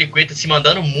 o Azpilicueta se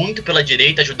mandando muito pela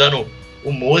direita, ajudando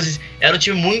o Moses. Era um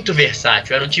time muito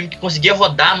versátil, era um time que conseguia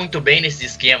rodar muito bem nesses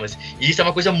esquemas. E isso é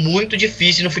uma coisa muito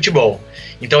difícil no futebol.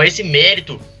 Então esse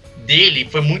mérito dele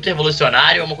foi muito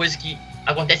revolucionário, é uma coisa que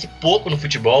acontece pouco no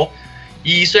futebol.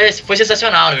 E isso foi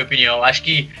sensacional, na minha opinião. Acho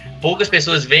que poucas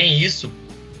pessoas veem isso,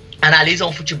 analisam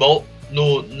o futebol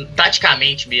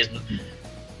taticamente mesmo,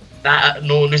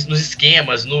 nos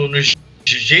esquemas, no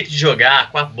jeito de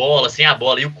jogar, com a bola, sem a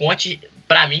bola. E o Conte,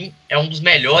 pra mim, é um dos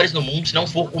melhores no mundo, se não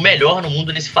for o melhor no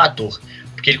mundo nesse fator,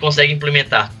 porque ele consegue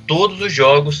implementar todos os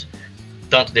jogos,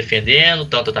 tanto defendendo,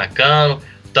 tanto atacando,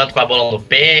 tanto com a bola no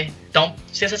pé. Então,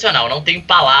 sensacional, não tenho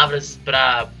palavras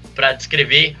pra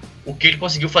descrever o que ele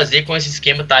conseguiu fazer com esse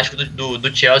esquema tático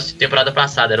do Chelsea temporada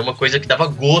passada. Era uma coisa que dava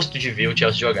gosto de ver o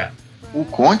Chelsea jogar. O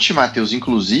Conte, Matheus,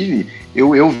 inclusive,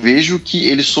 eu vejo que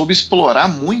ele soube explorar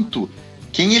muito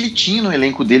quem ele tinha no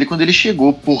elenco dele quando ele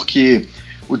chegou, porque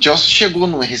o Chelsea chegou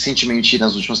recentemente,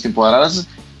 nas últimas temporadas,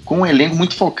 com um elenco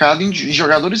muito focado em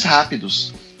jogadores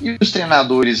rápidos. E os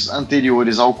treinadores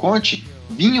anteriores ao Conte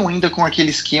vinham ainda com aquele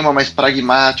esquema mais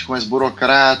pragmático, mais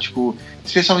burocrático,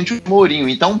 especialmente o Mourinho.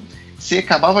 Então, você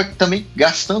acabava também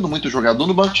gastando muito jogador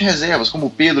no banco de reservas, como o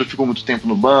Pedro ficou muito tempo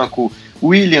no banco, o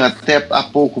William até há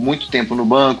pouco, muito tempo no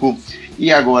banco.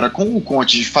 E agora, com o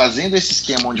Conte fazendo esse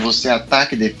esquema onde você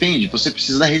ataca e defende, você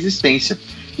precisa da resistência.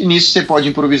 E nisso você pode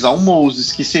improvisar um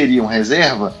Moses, que seria um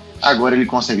reserva, agora ele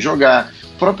consegue jogar.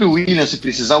 O próprio William, se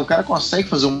precisar, o cara consegue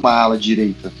fazer uma ala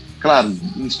direita. Claro,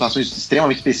 em situações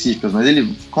extremamente específicas, mas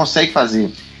ele consegue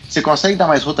fazer. Você consegue dar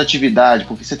mais rotatividade,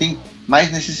 porque você tem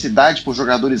mais necessidade por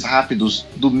jogadores rápidos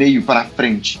do meio para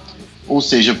frente. Ou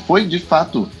seja, foi de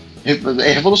fato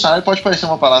revolucionário. Pode parecer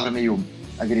uma palavra meio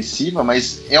agressiva,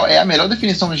 mas é a melhor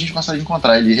definição que a gente consegue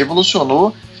encontrar. Ele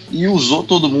revolucionou e usou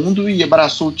todo mundo e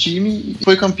abraçou o time e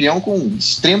foi campeão com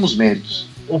extremos méritos.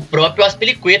 O próprio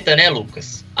Azpilicueta, né,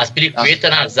 Lucas? Azpilicueta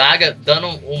na zaga, dando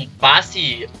um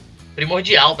passe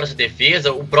primordial para essa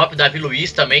defesa. O próprio Davi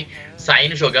Luiz também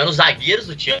saindo jogando. Os zagueiros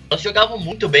do Chelsea jogavam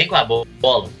muito bem com a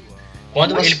bola.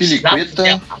 Quando ele precisava,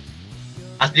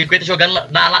 Azpilicueta jogando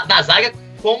na zaga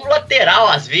como lateral,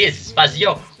 às vezes.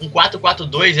 Fazia um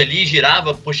 4-4-2 ali,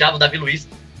 girava, puxava o Davi Luiz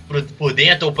por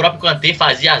dentro. O próprio Kanté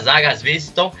fazia a zaga às vezes.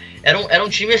 Então, era um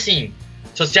time assim,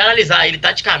 se você analisar ele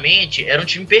taticamente, era um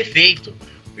time perfeito.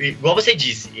 Igual você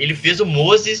disse, ele fez o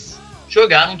Moses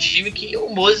jogar num time que o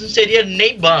Moses não seria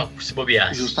nem banco se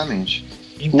bobeasse. Justamente.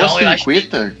 Então, o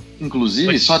Azpilicueta,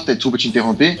 inclusive, desculpa te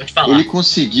interromper, falar. Ele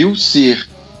conseguiu ser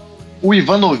o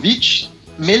Ivanovic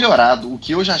melhorado, o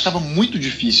que eu já achava muito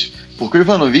difícil, porque o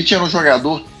Ivanovic era um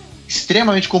jogador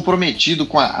extremamente comprometido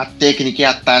com a técnica e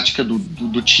a tática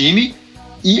do time,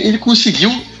 e ele conseguiu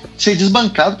ser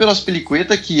desbancado pelo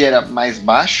Azpilicueta, que era mais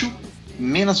baixo,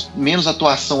 menos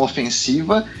atuação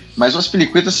ofensiva, mas o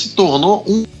Azpilicueta se tornou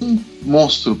um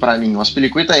monstro para mim. O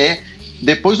Azpilicueta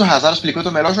depois do Hazard, o Azpilicueta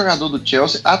é o melhor jogador do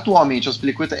Chelsea. Atualmente, o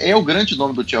Azpilicueta é o grande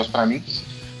nome do Chelsea para mim,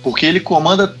 porque ele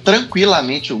comanda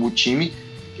tranquilamente o time.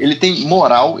 Ele tem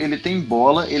moral, ele tem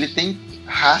bola, ele tem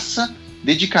raça,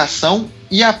 dedicação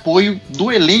e apoio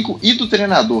do elenco e do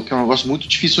treinador, que é um negócio muito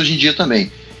difícil hoje em dia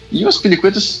também. E o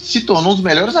Azpilicueta se tornou um dos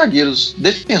melhores zagueiros,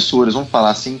 defensores, vamos falar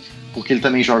assim, porque ele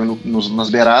também joga nas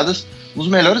beiradas, um dos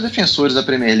melhores defensores da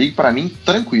Premier League, para mim,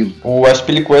 tranquilo. O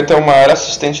Azpilicueta é o maior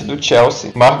assistente do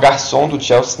Chelsea, o maior garçom do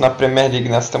Chelsea na Premier League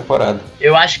nessa temporada.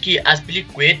 Eu acho que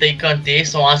Azpilicueta e Kanté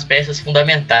são as peças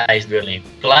fundamentais do elenco.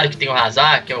 Claro que tem o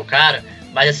Hazard, que é o cara,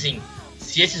 mas assim,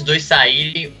 se esses dois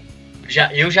saírem,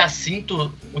 eu já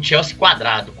sinto o Chelsea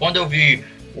quadrado. Quando eu vi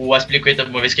o Azpilicueta,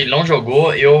 uma vez que ele não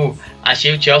jogou, eu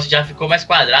achei o Chelsea já ficou mais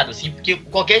quadrado, assim, porque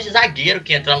qualquer zagueiro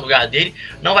que entrar no lugar dele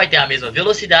não vai ter a mesma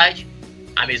velocidade,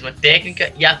 a mesma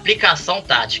técnica e aplicação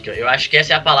tática. Eu acho que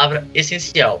essa é a palavra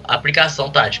essencial, aplicação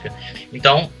tática.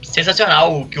 Então,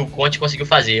 sensacional o que o Conte conseguiu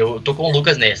fazer. Eu tô com o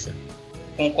Lucas nessa.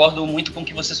 Concordo muito com o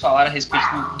que vocês falaram a respeito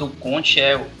do Conte.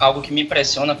 É algo que me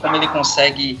impressiona, como ele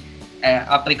consegue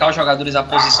aplicar os jogadores a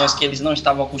posições que eles não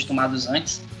estavam acostumados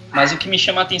antes. Mas o que me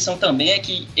chama a atenção também é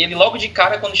que ele logo de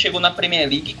cara, quando chegou na Premier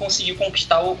League, conseguiu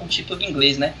conquistar o título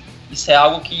inglês, né? Isso é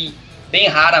algo que bem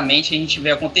raramente a gente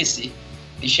vê acontecer.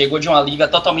 Ele chegou de uma liga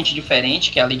totalmente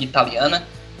diferente, que é a liga italiana,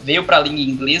 veio para a liga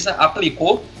inglesa,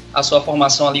 aplicou a sua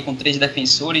formação ali com 3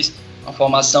 defensores, uma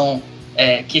formação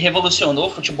que revolucionou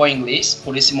o futebol inglês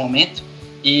por esse momento,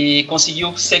 e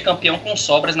conseguiu ser campeão com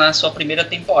sobras na sua primeira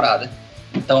temporada.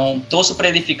 Então, torço para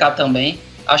ele ficar também.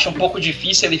 Acho um pouco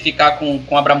difícil ele ficar com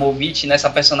o Abramovich nessa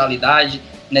personalidade,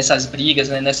 nessas brigas,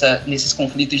 né, nesses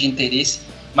conflitos de interesse.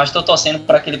 Mas estou torcendo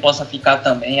para que ele possa ficar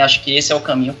também. Acho que esse é o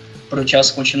caminho para o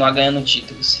Chelsea continuar ganhando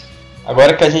títulos.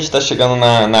 Agora que a gente está chegando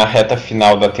na reta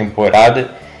final da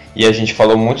temporada e a gente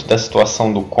falou muito da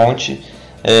situação do Conte,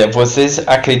 vocês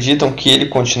acreditam que ele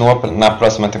continua na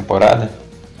próxima temporada?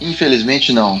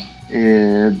 Infelizmente não.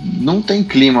 Não tem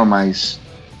clima mais.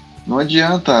 Não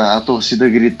adianta a torcida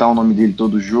gritar o nome dele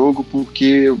todo jogo,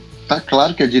 porque tá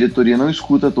claro que a diretoria não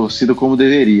escuta a torcida como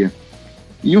deveria.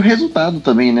 E o resultado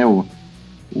também, né?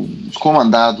 Os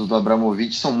comandados do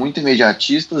Abramovich são muito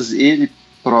imediatistas, ele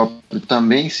próprio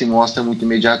também se mostra muito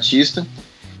imediatista.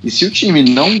 E se o time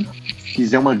não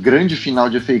fizer uma grande final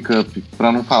de FA Cup,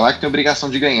 para não falar que tem obrigação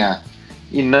de ganhar,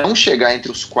 e não chegar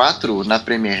entre os 4 na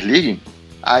Premier League,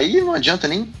 aí não adianta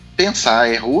nem pensar,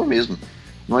 é rua mesmo.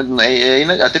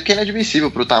 Até porque é inadmissível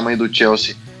para o tamanho do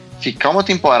Chelsea ficar uma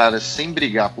temporada sem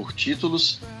brigar por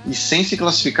títulos e sem se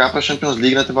classificar para a Champions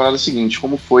League na temporada seguinte,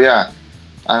 como foi a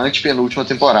antepenúltima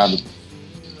temporada.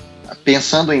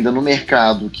 Pensando ainda no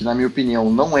mercado, que na minha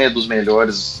opinião não é dos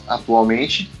melhores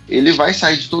atualmente, ele vai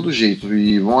sair de todo jeito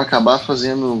e vão acabar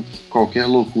fazendo qualquer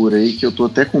loucura aí que eu tô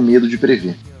até com medo de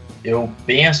prever. Eu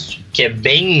penso que é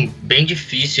bem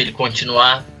difícil ele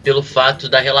continuar pelo fato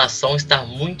da relação estar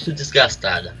muito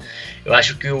desgastada. Eu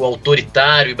acho que o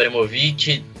autoritário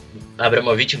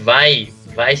Abramovich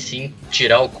vai sim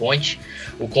tirar o Conte.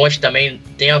 O Conte também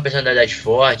tem uma personalidade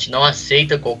forte, não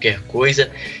aceita qualquer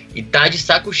coisa e tá de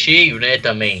saco cheio, né,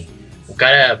 também. O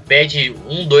cara pede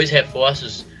 2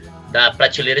 reforços da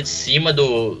prateleira de cima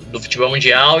do futebol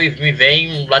mundial e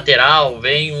vem um lateral,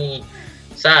 vem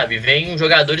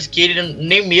jogadores que ele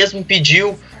nem mesmo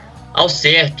pediu ao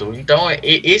certo. Então,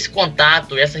 esse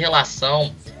contato, essa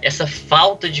relação, essa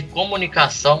falta de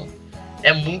comunicação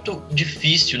é muito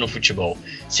difícil no futebol.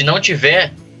 Se não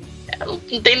tiver, não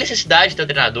tem necessidade de ter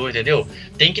treinador, entendeu?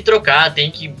 Tem que trocar,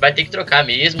 vai ter que trocar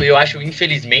mesmo. E eu acho,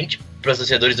 infelizmente, para os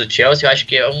torcedores do Chelsea, eu acho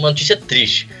que é uma notícia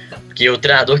triste. Porque o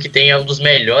treinador que tem é um dos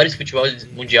melhores futebol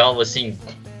mundial, assim,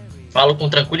 falo com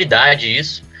tranquilidade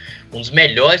isso, um dos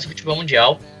melhores do futebol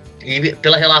mundial, e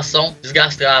pela relação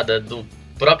desgastada do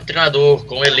próprio treinador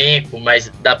com o elenco,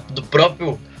 mas da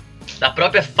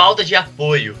própria falta de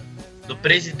apoio do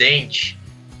presidente,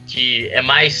 que é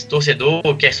mais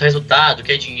torcedor, que é só resultado,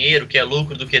 que é dinheiro, que é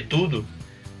lucro do que tudo,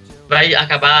 vai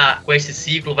acabar com esse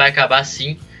ciclo, vai acabar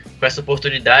sim com essa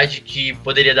oportunidade que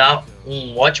poderia dar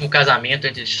um ótimo casamento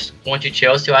entre Conte e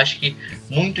Chelsea. Eu acho que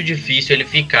muito difícil ele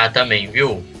ficar também,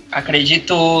 viu?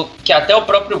 Acredito que até o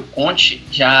próprio Conte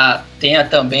já tenha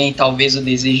também talvez o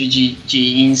desejo de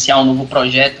iniciar um novo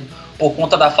projeto por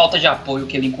conta da falta de apoio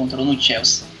que ele encontrou no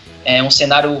Chelsea. É um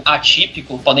cenário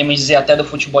atípico, podemos dizer até do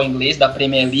futebol inglês, da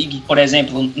Premier League. Por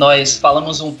exemplo, nós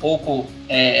falamos um pouco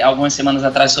algumas semanas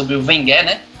atrás sobre o Wenger,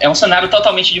 né? É um cenário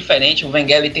totalmente diferente. O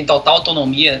Wenger ele tem total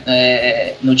autonomia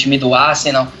no time do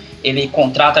Arsenal. Ele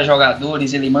contrata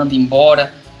jogadores, ele manda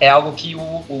embora. É algo que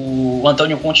o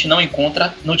Antônio Conte não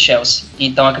encontra no Chelsea.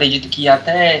 Então acredito que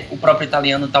até o próprio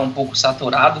italiano está um pouco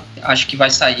saturado. Acho que vai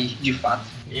sair de fato.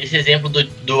 Esse exemplo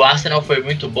do Arsenal foi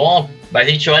muito bom, mas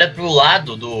a gente olha para o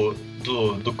lado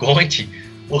do Conte,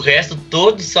 o resto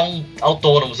todos são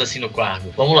autônomos assim no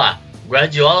cargo. Vamos lá,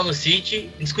 Guardiola no City,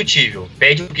 indiscutível.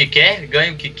 Pede o que quer,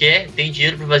 ganha o que quer, tem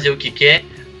dinheiro para fazer o que quer,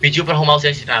 pediu para arrumar os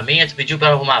treinamentos, pediu para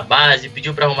arrumar a base,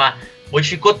 pediu para arrumar...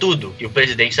 Modificou tudo e o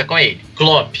presidente está com ele.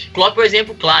 Klopp é um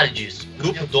exemplo claro disso. O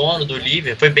grupo dono do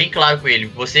Liverpool foi bem claro com ele.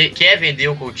 Você quer vender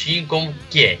o Coutinho como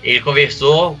que é? Ele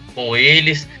conversou com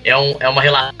eles, é uma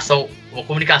relação, uma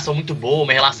comunicação muito boa,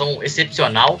 uma relação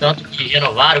excepcional. Tanto que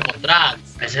renovaram o contrato.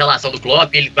 Essa relação do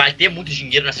Klopp, ele vai ter muito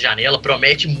dinheiro nessa janela,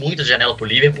 promete muita janela pro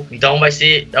Liverpool. Então vai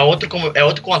ser outro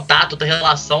contato, outra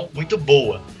relação muito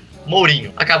boa.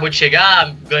 Mourinho acabou de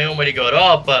chegar, ganhou uma Liga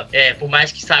Europa, por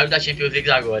mais que saiu da Champions League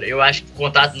agora. Eu acho que o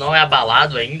contrato não é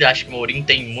abalado ainda, acho que o Mourinho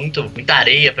tem muita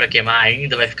areia para queimar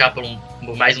ainda, vai ficar por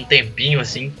mais um tempinho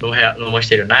assim no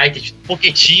Manchester United.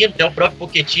 Pochettino, até o próprio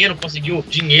Pochettino conseguiu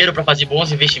dinheiro para fazer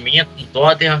bons investimentos no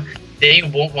Tottenham, tem um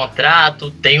bom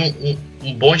contrato, tem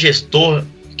um bom gestor,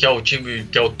 que é o time,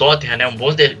 que é o Tottenham, né? Um bom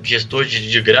gestor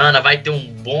de grana, vai ter um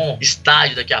bom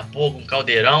estádio daqui a pouco, um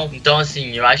caldeirão. Então,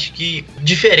 assim, eu acho que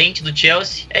diferente do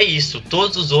Chelsea é isso.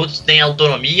 Todos os outros têm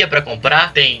autonomia para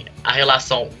comprar, tem a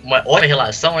relação, uma ótima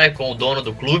relação com o dono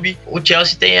do clube. O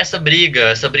Chelsea tem essa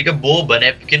briga boba,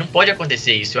 né? Porque não pode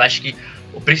acontecer isso. Eu acho que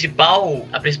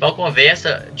a principal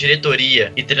conversa,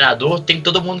 diretoria e treinador, tem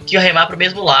todo mundo que remar para o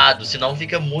mesmo lado, senão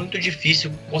fica muito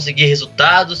difícil conseguir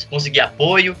resultados, conseguir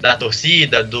apoio da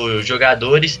torcida, dos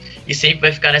jogadores, e sempre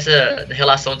vai ficar nessa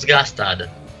relação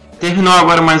desgastada. Terminou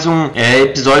agora mais um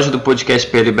episódio do podcast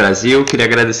PL Brasil. Queria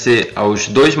agradecer aos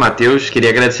dois Matheus,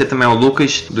 queria agradecer também ao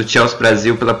Lucas do Chelsea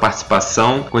Brasil pela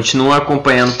participação. Continua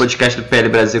acompanhando o podcast do PL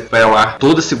Brasil que vai ao ar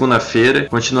toda segunda-feira.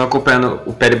 Continua acompanhando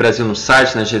o PL Brasil no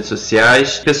site, nas redes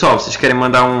sociais. Pessoal, vocês querem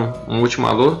mandar um último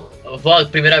alô? Eu vou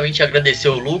primeiramente agradecer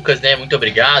o Lucas, né? Muito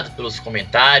obrigado pelos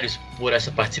comentários, por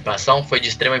essa participação, foi de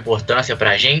extrema importância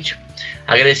pra gente.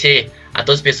 Agradecer a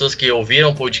todas as pessoas que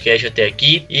ouviram o podcast até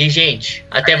aqui. E, gente,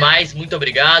 até mais, muito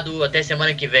obrigado, até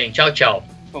semana que vem. Tchau, tchau.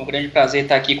 Foi um grande prazer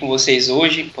estar aqui com vocês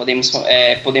hoje.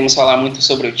 Podemos falar muito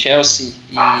sobre o Chelsea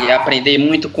e aprender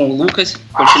muito com o Lucas.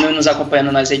 Continue nos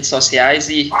acompanhando nas redes sociais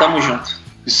e tamo junto.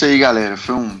 Isso aí, galera.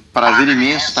 Foi um prazer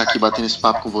imenso estar aqui batendo esse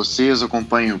papo com vocês. Eu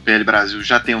acompanho o PL Brasil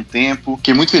já tem um tempo.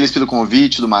 Fiquei muito feliz pelo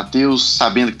convite do Matheus,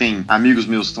 sabendo que tem amigos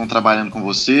meus que estão trabalhando com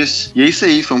vocês. E é isso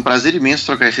aí, foi um prazer imenso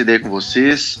trocar essa ideia com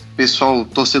vocês. Pessoal,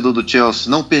 torcedor do Chelsea,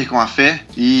 não percam a fé.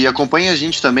 E acompanhem a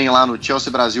gente também lá no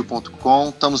chelseabrasil.com.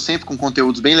 Estamos sempre com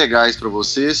conteúdos bem legais para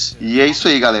vocês. E é isso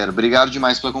aí, galera. Obrigado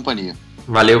demais pela companhia.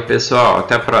 Valeu, pessoal.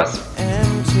 Até a próxima.